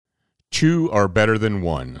two are better than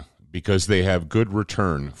one, because they have good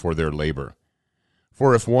return for their labor.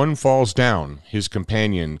 For if one falls down, his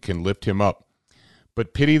companion can lift him up.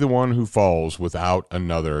 But pity the one who falls without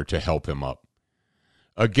another to help him up.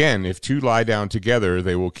 Again, if two lie down together,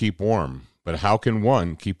 they will keep warm. But how can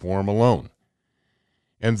one keep warm alone?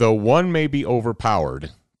 And though one may be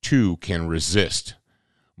overpowered, two can resist.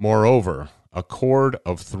 Moreover, a cord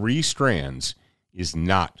of 3 strands is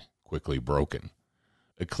not quickly broken.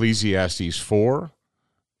 Ecclesiastes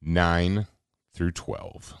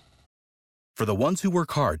 4:9-12. For the ones who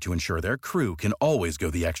work hard to ensure their crew can always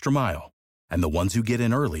go the extra mile, and the ones who get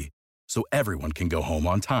in early so everyone can go home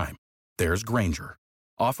on time, there's Grainger,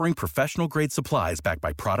 offering professional-grade supplies backed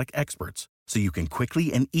by product experts so you can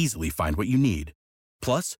quickly and easily find what you need.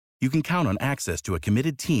 Plus, you can count on access to a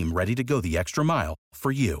committed team ready to go the extra mile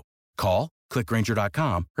for you. Call, click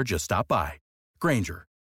Grainger.com, or just stop by. Grainger,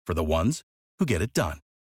 for the ones who get it done.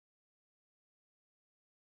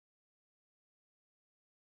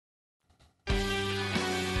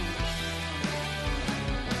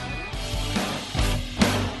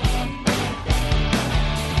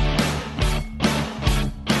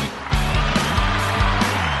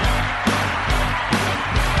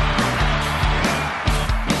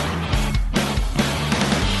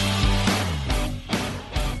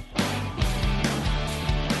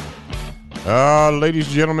 Ladies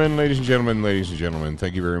and gentlemen,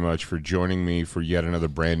 thank you very much for joining me for yet another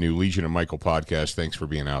brand new Legion of Michael podcast. Thanks for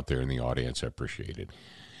being out there in the audience. I appreciate it.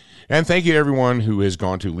 And thank you to everyone who has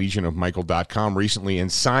gone to legionofmichael.com recently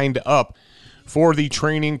and signed up for the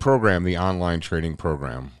training program, the online training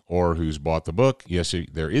program, or who's bought the book. Yes,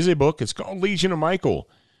 there is a book. It's called Legion of Michael,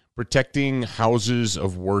 Protecting Houses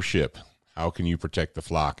of Worship. How can you protect the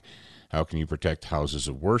flock? How can you protect houses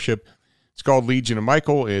of worship? It's called Legion of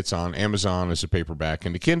Michael. It's on Amazon as a paperback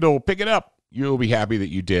and a Kindle. Pick it up. You'll be happy that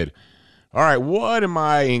you did. All right, what am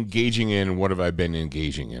I engaging in? What have I been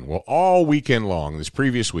engaging in? Well, all weekend long, this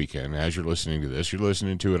previous weekend, as you're listening to this, you're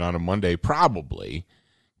listening to it on a Monday, probably,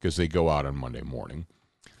 because they go out on Monday morning.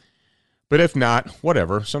 But if not,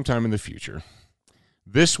 whatever, sometime in the future.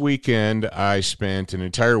 This weekend, I spent an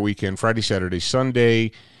entire weekend, Friday, Saturday,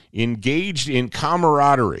 Sunday, engaged in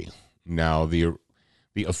camaraderie. Now, the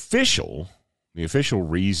official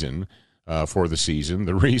reason for the season,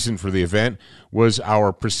 the reason for the event, was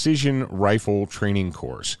our precision rifle training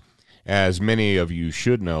course. As many of you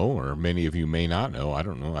should know, or many of you may not know, I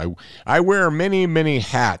don't know. I wear many, many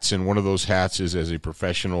hats, and one of those hats is as a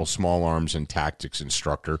professional small arms and tactics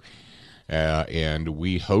instructor. And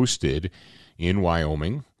we hosted in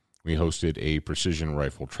Wyoming, we hosted a precision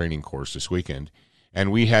rifle training course this weekend. And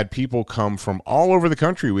we had people come from all over the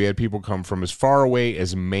country. We had people come from as far away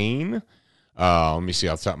as Maine. Let me see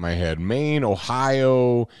off the top of my head. Maine,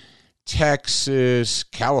 Ohio, Texas,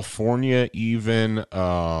 California even.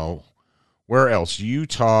 Where else?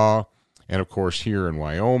 Utah. And, of course, here in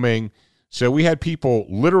Wyoming. So we had people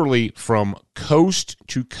literally from coast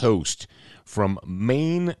to coast, from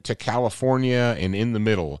Maine to California and in the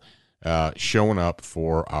middle, showing up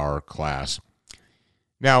for our class.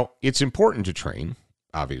 Now, it's important to train.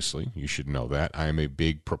 Obviously, you should know that. I am a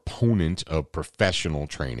big proponent of professional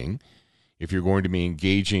training. If you're going to be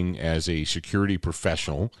engaging as a security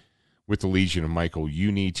professional with the Legion of Michael,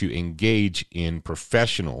 you need to engage in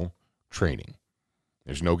professional training.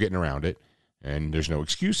 There's no getting around it, and there's no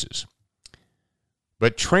excuses.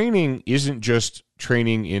 But training isn't just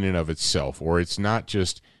training in and of itself, or it's not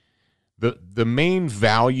just the main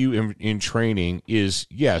value in training is,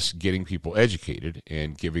 yes, getting people educated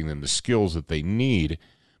and giving them the skills that they need.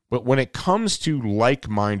 But when it comes to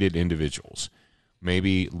like-minded individuals,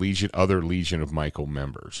 maybe other Legion of Michael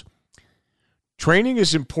members, training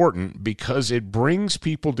is important because it brings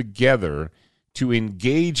people together to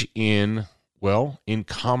engage in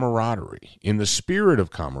camaraderie, in the spirit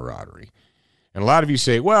of camaraderie. And a lot of you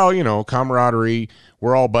say, well, camaraderie,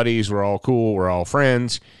 we're all buddies, we're all cool, we're all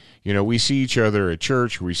friends. We see each other at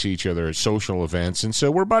church, we see each other at social events, and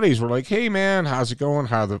so we're buddies. We're like, hey, man, how's it going?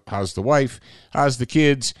 How's the wife? How's the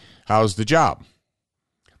kids? How's the job?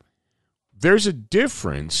 There's a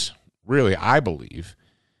difference, really, I believe,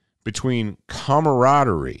 between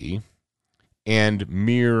camaraderie and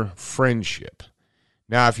mere friendship.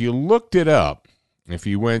 Now, if you looked it up, if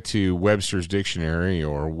you went to Webster's Dictionary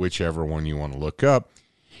or whichever one you want to look up,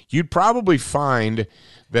 you'd probably find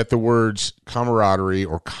that the words camaraderie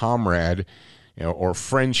or comrade, or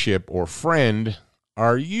friendship or friend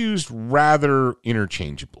are used rather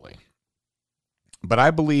interchangeably. But I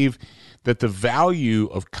believe that the value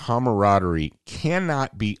of camaraderie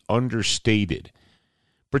cannot be understated,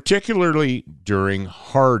 particularly during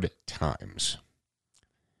hard times.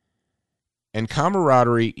 And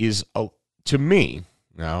camaraderie is, to me,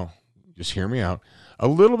 now, just hear me out, a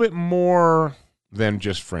little bit more than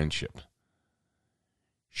just friendship.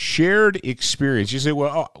 Shared experience. You say,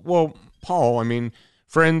 well, Paul, I mean,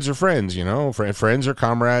 friends are friends, you know. Friends are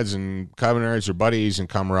comrades, and comrades are buddies, and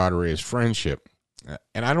camaraderie is friendship.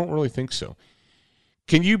 And I don't really think so.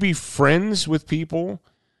 Can you be friends with people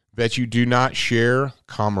that you do not share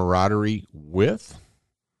camaraderie with?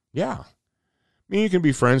 Yeah. I mean, you can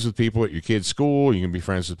be friends with people at your kid's school. You can be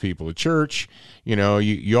friends with people at church. You know,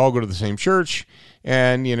 you all go to the same church,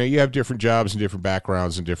 and, you know, you have different jobs and different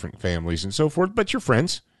backgrounds and different families and so forth, but you're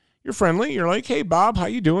friends. You're friendly. You're like, hey, Bob, how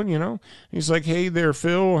you doing? You know, he's like, hey there,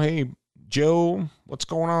 Phil. Hey, Joe, what's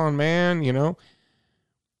going on, man? You know,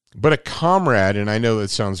 but a comrade, and I know that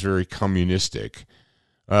sounds very communistic,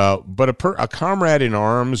 but a comrade in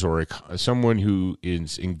arms, or someone who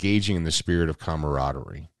is engaging in the spirit of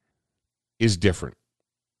camaraderie, is different,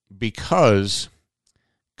 because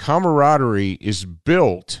camaraderie is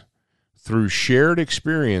built through shared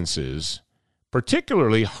experiences,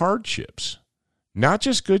 particularly hardships, not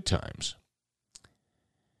just good times.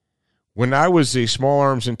 When I was a small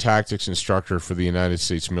arms and tactics instructor for the United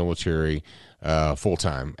States military,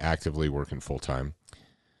 full-time, actively working full-time,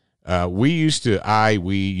 we used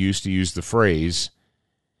to use the phrase,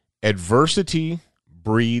 adversity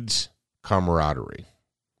breeds camaraderie.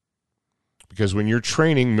 Because when you're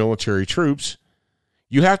training military troops,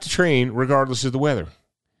 you have to train regardless of the weather.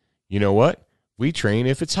 You know what? We train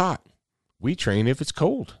if it's hot. We train if it's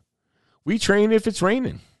cold. We train if it's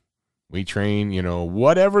raining. We train, you know,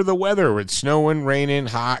 whatever the weather. It's snowing, raining,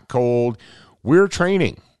 hot, cold. We're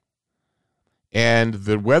training. And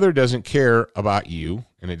the weather doesn't care about you,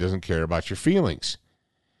 and it doesn't care about your feelings.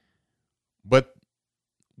 But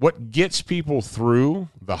what gets people through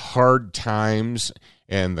the hard times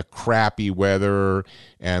and the crappy weather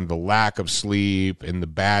and the lack of sleep and the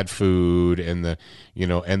bad food and the, you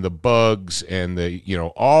know, and the bugs and the, you know,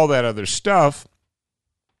 all that other stuff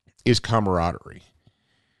is camaraderie.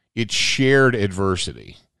 It's shared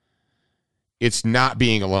adversity. It's not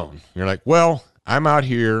being alone. You're like, well, I'm out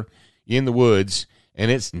here in the woods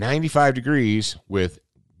and it's 95 degrees with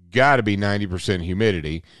got to be 90%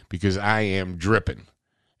 humidity because I am dripping.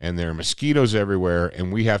 And there are mosquitoes everywhere,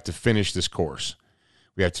 and we have to finish this course.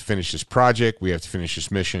 We have to finish this project. We have to finish this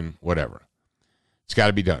mission, whatever. It's got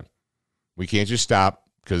to be done. We can't just stop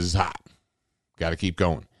because it's hot. Got to keep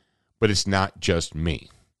going. But it's not just me.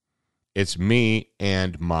 It's me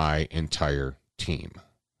and my entire team.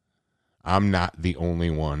 I'm not the only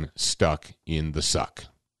one stuck in the suck.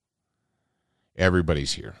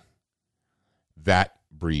 Everybody's here. That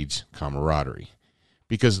breeds camaraderie.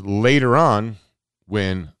 Because later on,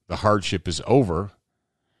 when the hardship is over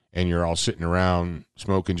and you're all sitting around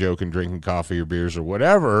smoking, joking, drinking coffee or beers or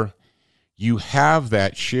whatever, you have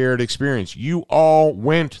that shared experience. You all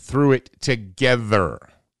went through it together.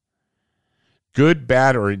 Good,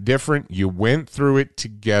 bad, or indifferent, you went through it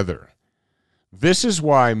together. This is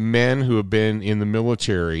why men who have been in the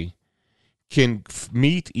military can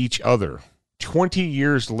meet each other 20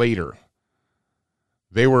 years later.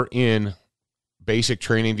 They were in basic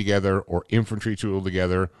training together or infantry tool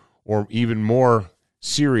together, or even more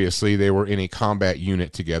seriously, they were in a combat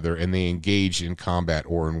unit together and they engaged in combat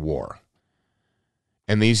or in war.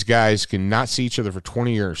 And these guys can not see each other for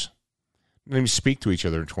 20 years. They don't even speak to each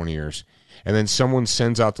other in 20 years. And then someone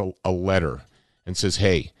sends out a letter and says,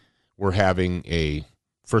 hey, we're having a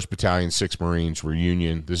 1st Battalion, 6th Marines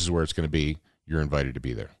reunion. This is where it's going to be. You're invited to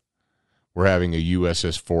be there. We're having a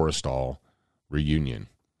USS Forrestal reunion.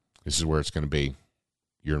 This is where it's going to be.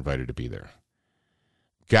 You're invited to be there.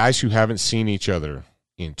 Guys who haven't seen each other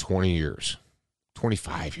in 20 years,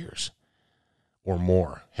 25 years or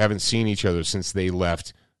more, haven't seen each other since they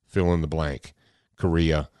left, fill in the blank,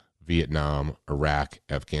 Korea, Vietnam, Iraq,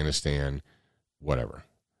 Afghanistan, whatever.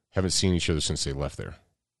 Haven't seen each other since they left there.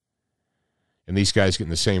 And these guys get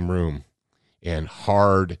in the same room, and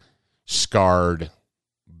hard, scarred,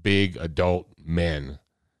 big adult men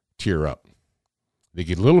tear up. They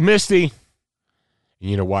get a little misty. And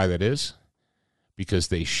you know why that is? Because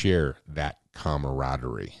they share that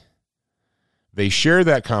camaraderie. They share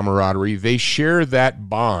that camaraderie. They share that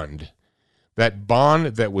bond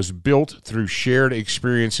that was built through shared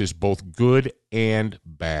experiences, both good and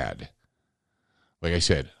bad. Like I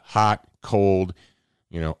said, hot, cold,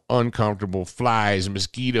 uncomfortable, flies,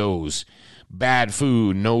 mosquitoes, bad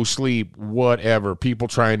food, no sleep, whatever, people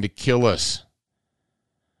trying to kill us.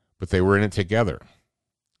 But they were in it together.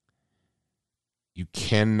 You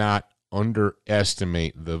cannot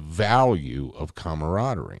underestimate the value of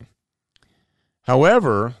camaraderie.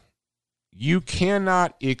 However, You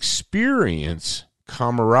cannot experience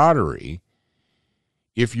camaraderie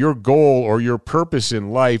if your goal or your purpose in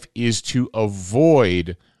life is to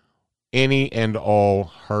avoid any and all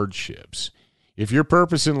hardships. If your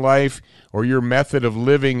purpose in life or your method of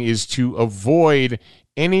living is to avoid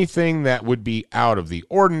anything that would be out of the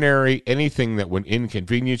ordinary, anything that would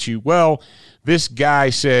inconvenience you, well, this guy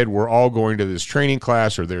said we're all going to this training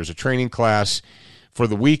class, or there's a training class for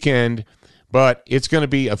the weekend, but it's going to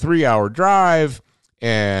be a 3-hour drive,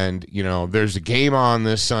 and, you know, there's a game on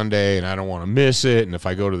this Sunday, and I don't want to miss it, and if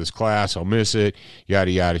I go to this class, I'll miss it,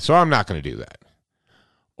 yada, yada. So I'm not going to do that.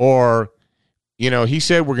 Or, you know, he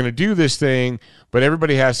said we're going to do this thing, but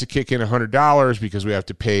everybody has to kick in $100 because we have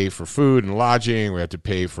to pay for food and lodging, we have to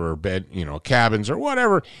pay for bed, you know, cabins or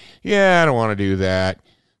whatever. Yeah, I don't want to do that.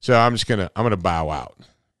 So I'm going to bow out.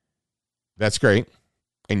 That's great.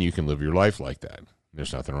 And you can live your life like that.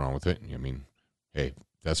 There's nothing wrong with it. I mean, hey,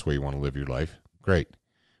 that's the way you want to live your life. Great.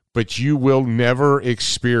 But you will never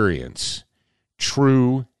experience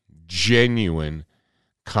true, genuine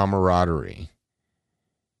camaraderie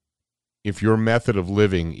if your method of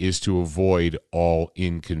living is to avoid all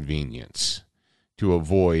inconvenience, to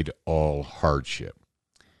avoid all hardship,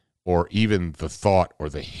 or even the thought or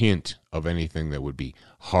the hint of anything that would be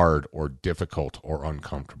hard or difficult or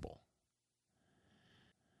uncomfortable.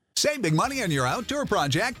 Save big money on your outdoor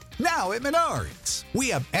project now at Menards. We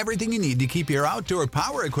have everything you need to keep your outdoor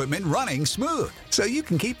power equipment running smooth, so you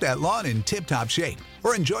can keep that lawn in tip-top shape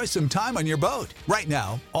or enjoy some time on your boat. Right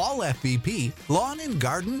now, all FVP, lawn and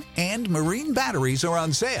garden, and marine batteries are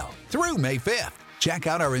on sale through May 5th. Check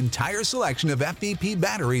out our entire selection of FVP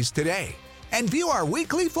batteries today and view our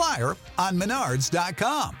weekly flyer on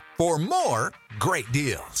Menards.com for more great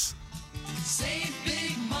deals. Save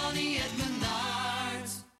big money at Menards.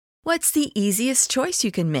 What's the easiest choice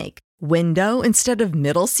you can make? Window instead of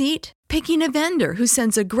middle seat? Picking a vendor who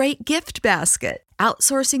sends a great gift basket?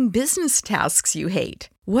 Outsourcing business tasks you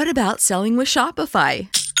hate? What about selling with Shopify?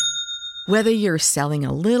 Whether you're selling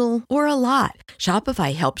a little or a lot,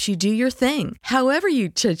 Shopify helps you do your thing, however you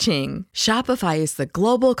cha-ching. Shopify is the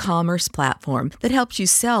global commerce platform that helps you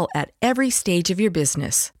sell at every stage of your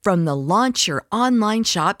business. From the launch your online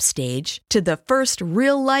shop stage to the first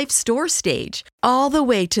real-life store stage, all the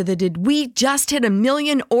way to the did we just hit 1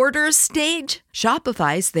 million orders stage.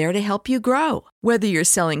 Shopify's there to help you grow. Whether you're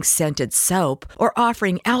selling scented soap or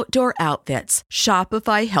offering outdoor outfits,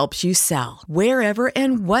 Shopify helps you sell. Wherever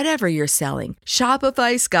and whatever you're selling,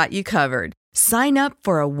 Shopify's got you covered. Sign up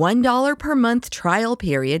for a $1 per month trial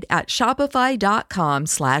period at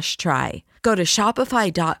shopify.com/try. Go to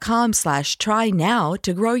shopify.com/try now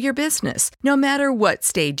to grow your business, no matter what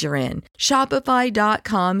stage you're in.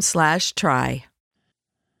 Shopify.com/try.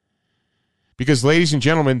 Because, ladies and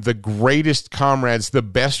gentlemen, the greatest comrades, the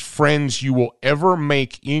best friends you will ever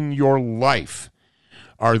make in your life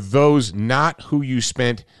are those not who you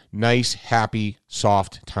spent nice, happy,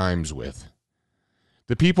 soft times with.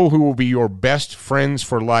 The people who will be your best friends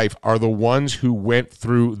for life are the ones who went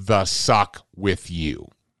through the suck with you.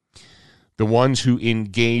 The ones who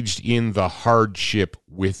engaged in the hardship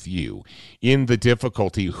with you, in the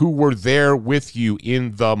difficulty, who were there with you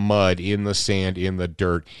in the mud, in the sand, in the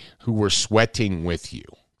dirt, who were sweating with you.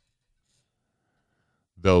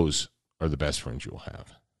 Those are the best friends you will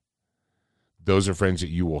have. Those are friends that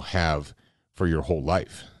you will have for your whole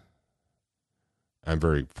life. I'm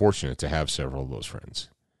very fortunate to have several of those friends.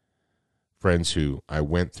 Friends who I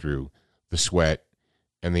went through the sweat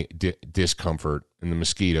and the discomfort and the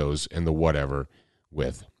mosquitoes and the whatever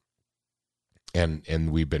with.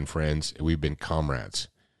 And we've been friends, we've been comrades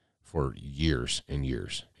for years and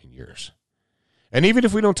years and years. And even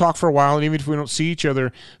if we don't talk for a while, and even if we don't see each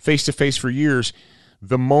other face to face for years,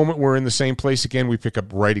 the moment we're in the same place again, we pick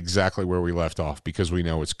up right exactly where we left off because we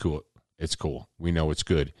know it's cool. It's cool. We know it's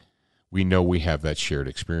good. We know we have that shared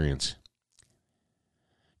experience.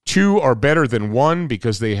 Two are better than one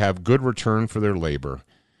because they have good return for their labor.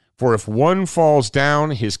 For if one falls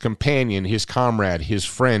down, his companion, his comrade, his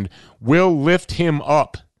friend will lift him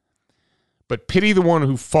up. But pity the one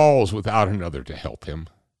who falls without another to help him.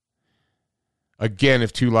 Again,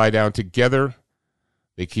 if two lie down together,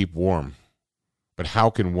 they keep warm. But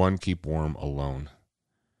how can one keep warm alone?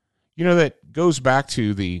 You know, that goes back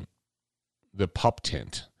to the pup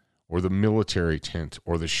tent or the military tent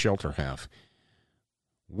or the shelter half.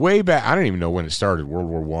 Way back, I don't even know when it started, World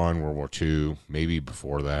War I, World War II, maybe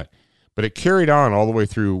before that. But it carried on all the way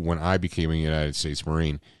through when I became a United States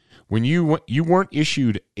Marine. When you weren't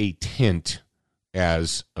issued a tent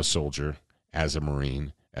as a soldier, as a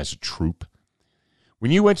Marine, as a troop.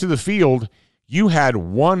 When you went to the field, you had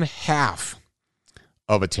one half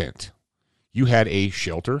of a tent. you had a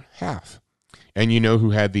shelter half. And you know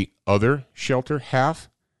who had the other shelter half?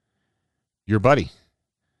 Your buddy,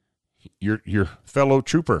 your fellow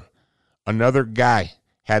trooper. Another guy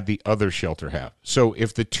had the other shelter half. So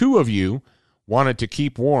if the two of you wanted to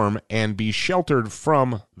keep warm and be sheltered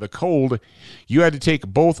from the cold, you had to take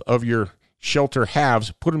both of your shelter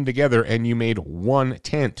halves, put them together, and you made one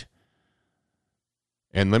tent.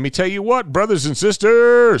 And let me tell you what, brothers and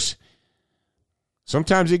sisters,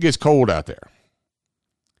 sometimes it gets cold out there.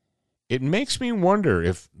 It makes me wonder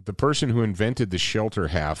if the person who invented the shelter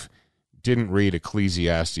half didn't read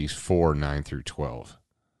Ecclesiastes 4:9-12.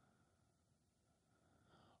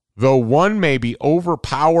 Though one may be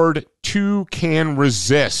overpowered, two can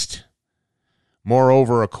resist.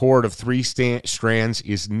 Moreover, a cord of three strands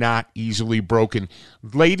is not easily broken.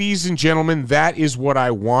 Ladies and gentlemen, that is what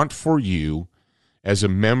I want for you as a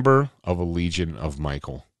member of a Legion of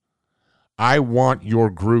Michael. I want your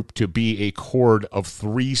group to be a cord of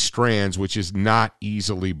three strands, which is not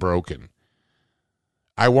easily broken.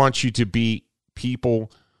 I want you to be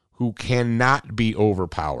people who cannot be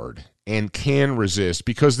overpowered and can resist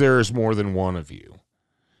because there is more than one of you.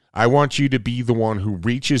 I want you to be the one who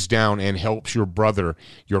reaches down and helps your brother,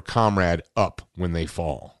 your comrade, up when they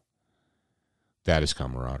fall. That is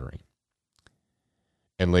camaraderie.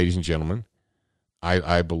 And ladies and gentlemen,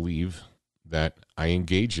 I believe that I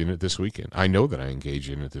engaged in it this weekend. I know that I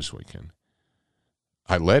engaged in it this weekend.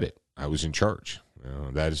 I led it. I was in charge.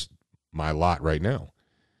 That is my lot right now.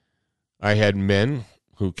 I had men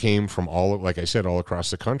who came from all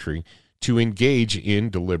across the country to engage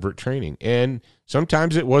in deliberate training. And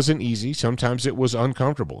sometimes it wasn't easy. Sometimes it was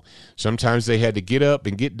uncomfortable. Sometimes they had to get up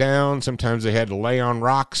and get down. Sometimes they had to lay on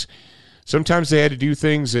rocks. Sometimes they had to do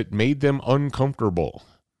things that made them uncomfortable.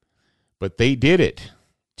 But they did it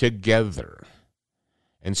together.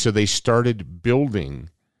 And so they started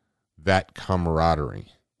building that camaraderie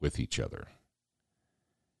with each other.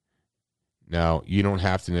 Now, you don't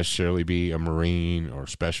have to necessarily be a Marine or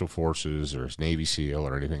Special Forces or a Navy SEAL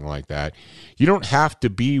or anything like that. You don't have to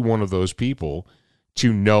be one of those people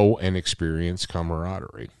to know and experience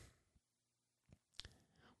camaraderie.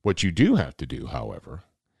 What you do have to do, however,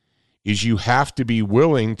 is you have to be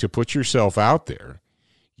willing to put yourself out there.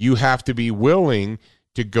 You have to be willing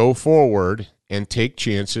to go forward and take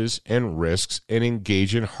chances and risks and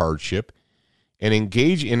engage in hardship and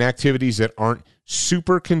engage in activities that aren't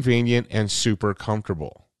super convenient and super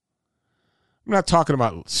comfortable. I'm not talking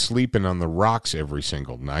about sleeping on the rocks every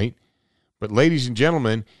single night, but ladies and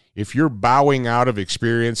gentlemen, if you're bowing out of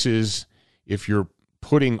experiences, if you're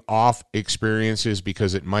putting off experiences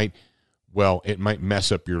because it might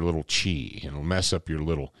mess up your little chi, it'll mess up your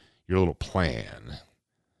little plan.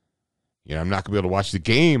 You know, I'm not going to be able to watch the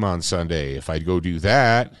game on Sunday if I go do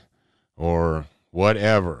that or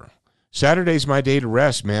whatever. Saturday's my day to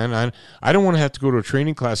rest, man. I don't want to have to go to a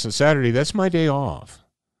training class on Saturday. That's my day off.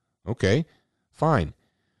 Okay, fine.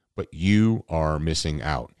 But you are missing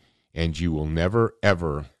out, and you will never,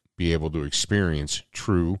 ever be able to experience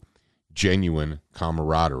true, genuine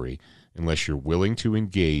camaraderie unless you're willing to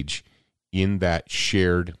engage in that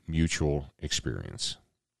shared mutual experience.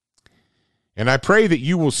 And I pray that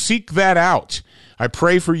you will seek that out. I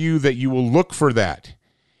pray for you that you will look for that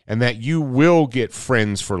and that you will get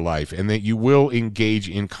friends for life and that you will engage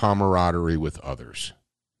in camaraderie with others.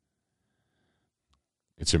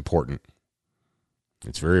 It's important.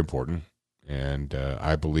 It's very important. And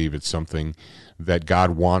I believe it's something that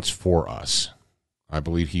God wants for us. I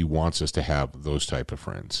believe he wants us to have those type of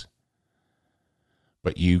friends.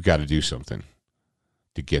 But you got to do something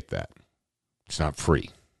to get that. It's not free.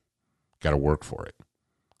 Got to work for it.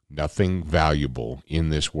 Nothing valuable in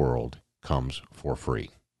this world comes for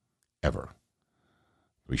free, ever.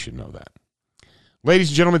 We should know that. Ladies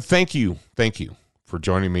and gentlemen, thank you for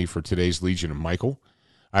joining me for today's Legion of Michael.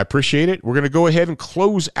 I appreciate it. We're going to go ahead and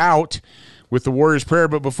close out with the Warrior's Prayer,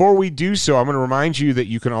 but before we do so, I'm going to remind you that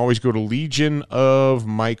you can always go to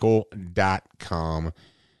legionofmichael.com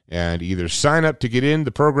and either sign up to get in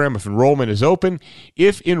the program if enrollment is open.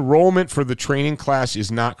 If enrollment for the training class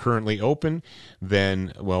is not currently open,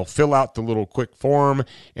 then, fill out the little quick form,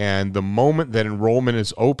 and the moment that enrollment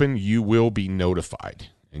is open, you will be notified,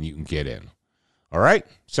 and you can get in. All right?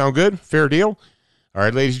 Sound good? Fair deal? All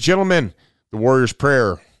right, ladies and gentlemen, the Warrior's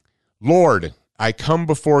Prayer. Lord, I come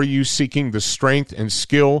before you seeking the strength and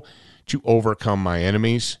skill to overcome my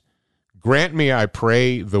enemies. Grant me, I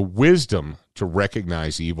pray, the wisdom to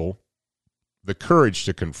recognize evil, the courage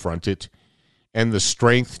to confront it, and the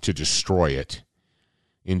strength to destroy it.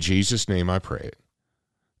 In Jesus' name I pray it.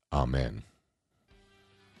 Amen.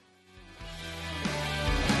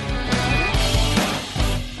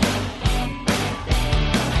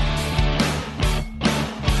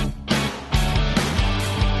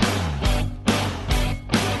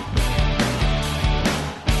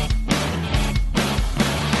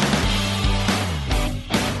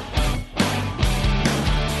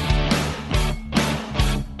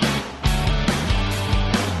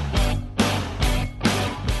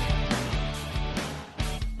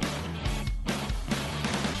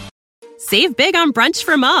 Save big on brunch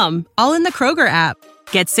for mom, all in the Kroger app.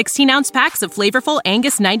 Get 16-ounce packs of flavorful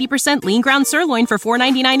Angus 90% lean ground sirloin for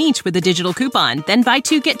 $4.99 each with a digital coupon. Then buy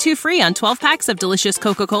 2, get 2 free on 12 packs of delicious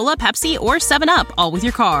Coca-Cola, Pepsi, or 7-Up, all with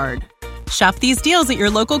your card. Shop these deals at your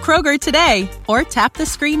local Kroger today, or tap the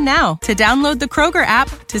screen now to download the Kroger app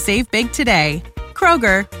to save big today.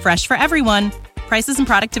 Kroger, fresh for everyone. Prices and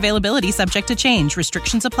product availability subject to change.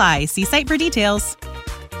 Restrictions apply. See site for details.